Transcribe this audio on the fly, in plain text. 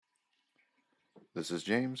This is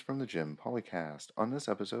James from the Jim Polycast. On this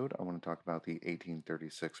episode, I want to talk about the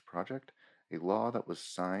 1836 Project, a law that was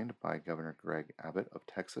signed by Governor Greg Abbott of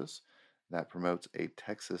Texas that promotes a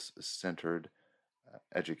Texas centered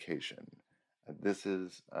education. This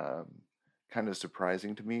is kind of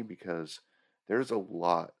surprising to me because there's a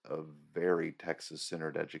lot of very Texas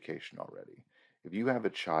centered education already. If you have a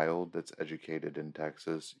child that's educated in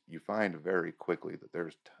Texas, you find very quickly that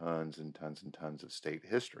there's tons and tons and tons of state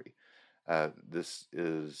history. This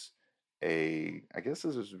is I guess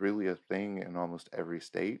this is really a thing in almost every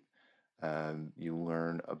state. You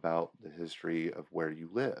learn about the history of where you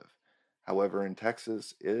live. However, in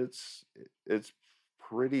Texas, it's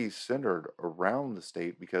pretty centered around the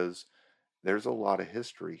state because there's a lot of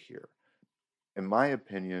history here. In my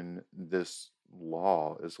opinion, this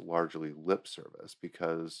law is largely lip service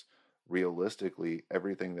because realistically,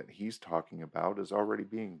 everything that he's talking about is already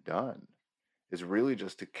being done. It's really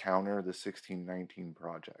just to counter the 1619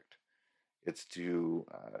 project. It's to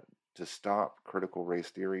stop critical race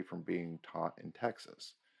theory from being taught in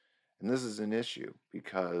Texas. And this is an issue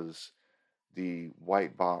because the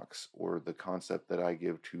white box, or the concept that I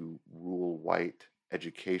give to rule white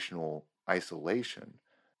educational isolation,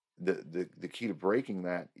 the key to breaking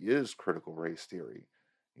that is critical race theory.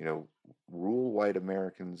 You know, rule white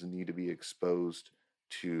Americans need to be exposed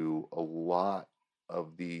to a lot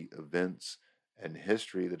of the events and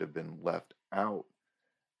history that have been left out.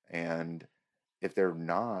 And if they're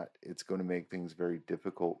not, it's going to make things very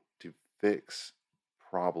difficult to fix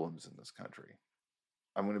problems in this country.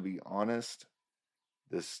 I'm going to be honest,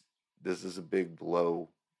 this this is a big blow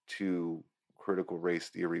to critical race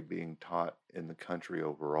theory being taught in the country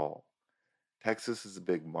overall. Texas is a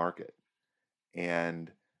big market,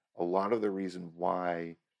 and a lot of the reason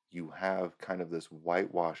why you have kind of this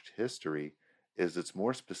whitewashed history is it's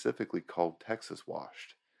more specifically called Texas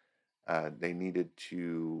washed. They needed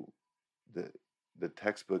to the the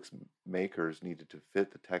textbooks makers needed to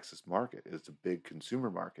fit the Texas market. It's a big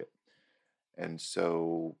consumer market, and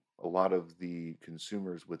so a lot of the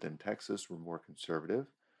consumers within Texas were more conservative,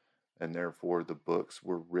 and therefore the books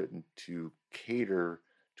were written to cater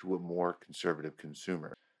to a more conservative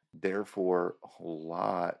consumer. Therefore, a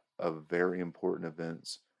lot of very important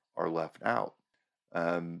events are left out.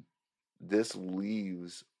 Um, this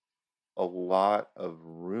leaves a lot of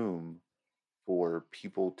room for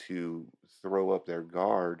people to throw up their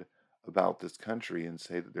guard about this country and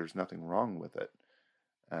say that there's nothing wrong with it.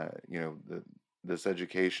 This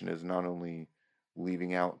education is not only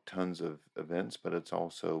leaving out tons of events, but it's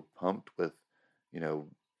also pumped with, you know,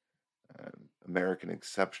 uh, American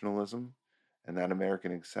exceptionalism, and that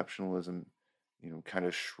American exceptionalism, kind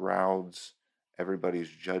of shrouds everybody's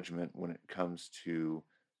judgment when it comes to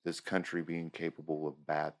this country being capable of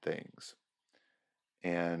bad things,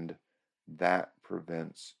 and that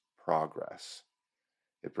prevents progress.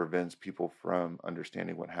 It prevents people from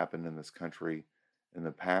understanding what happened in this country in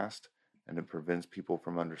the past, and it prevents people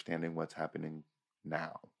from understanding what's happening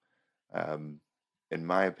now. Um, in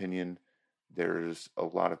my opinion, there's a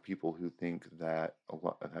lot of people who think that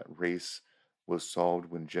that race was solved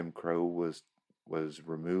when Jim Crow was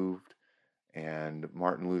removed and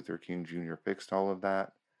Martin Luther King Jr. fixed all of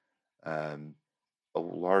that. Um, a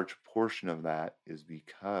large portion of that is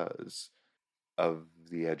because of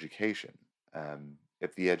the education.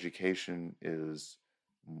 If the education is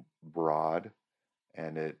broad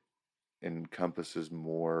and it encompasses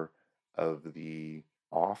more of the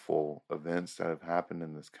awful events that have happened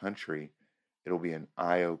in this country, it'll be an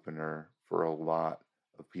eye opener for a lot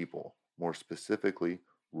of people, more specifically,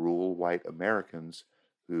 rural white Americans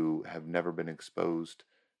who have never been exposed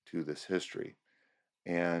to this history.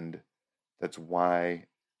 And that's why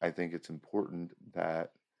I think it's important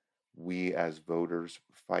that we as voters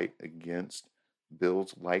fight against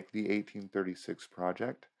bills like the 1836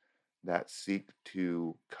 Project that seek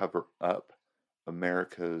to cover up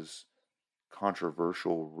America's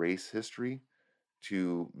controversial race history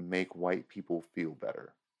to make white people feel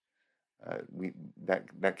better. We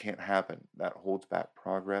that can't happen. That holds back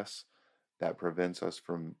progress. That prevents us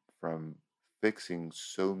from fixing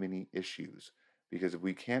so many issues. Because if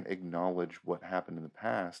we can't acknowledge what happened in the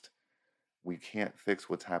past, we can't fix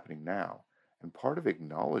what's happening now. And part of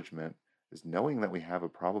acknowledgement is knowing that we have a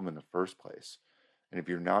problem in the first place. And if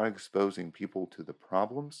you're not exposing people to the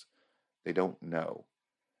problems, they don't know.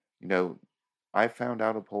 You know, I found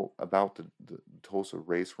out about the Tulsa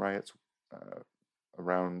race riots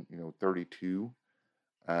around 32.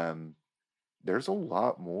 Um, there's a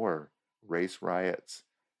lot more race riots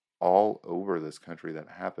all over this country that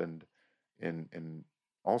happened in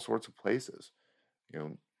all sorts of places. You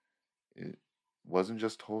know, it wasn't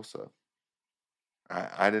just Tulsa.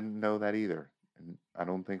 I didn't know that either, and I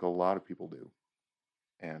don't think a lot of people do.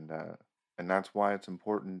 And and that's why it's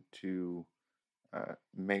important to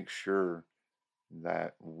make sure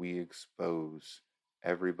that we expose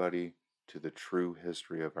everybody to the true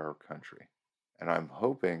history of our country. And I'm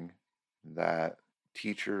hoping that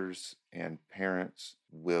teachers and parents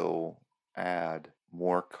will add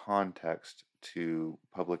more context to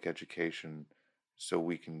public education so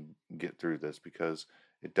we can get through this, because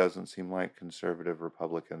it doesn't seem like conservative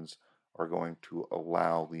Republicans are going to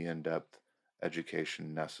allow the in depth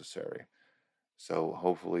education necessary. So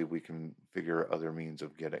hopefully we can figure other means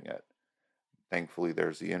of getting it. Thankfully,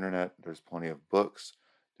 there's the internet, there's plenty of books,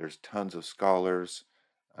 there's tons of scholars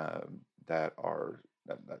that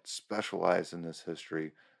specialize in this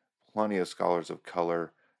history, plenty of scholars of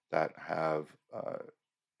color that have,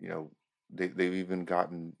 you know, they've even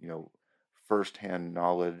gotten, firsthand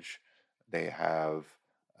knowledge. They have,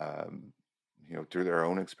 um, through their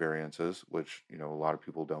own experiences, which, a lot of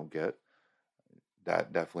people don't get.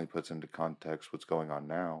 That definitely puts into context what's going on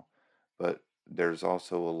now. But there's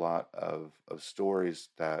also a lot of stories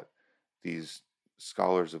that these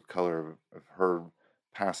scholars of color have heard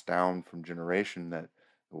passed down from generation that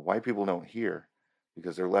white people don't hear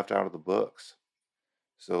because they're left out of the books.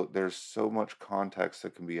 So there's so much context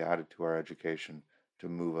that can be added to our education to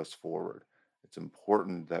move us forward. It's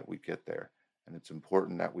important that we get there, and it's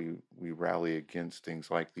important that we rally against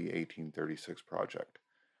things like the 1836 project.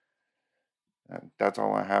 That's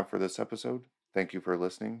all I have for this episode. Thank you for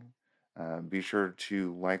listening. Be sure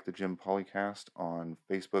to like the Jim Polycast on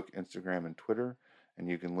Facebook, Instagram, and Twitter, and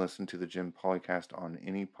you can listen to the Jim Polycast on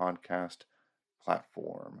any podcast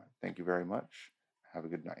platform. Thank you very much. Have a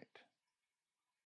good night.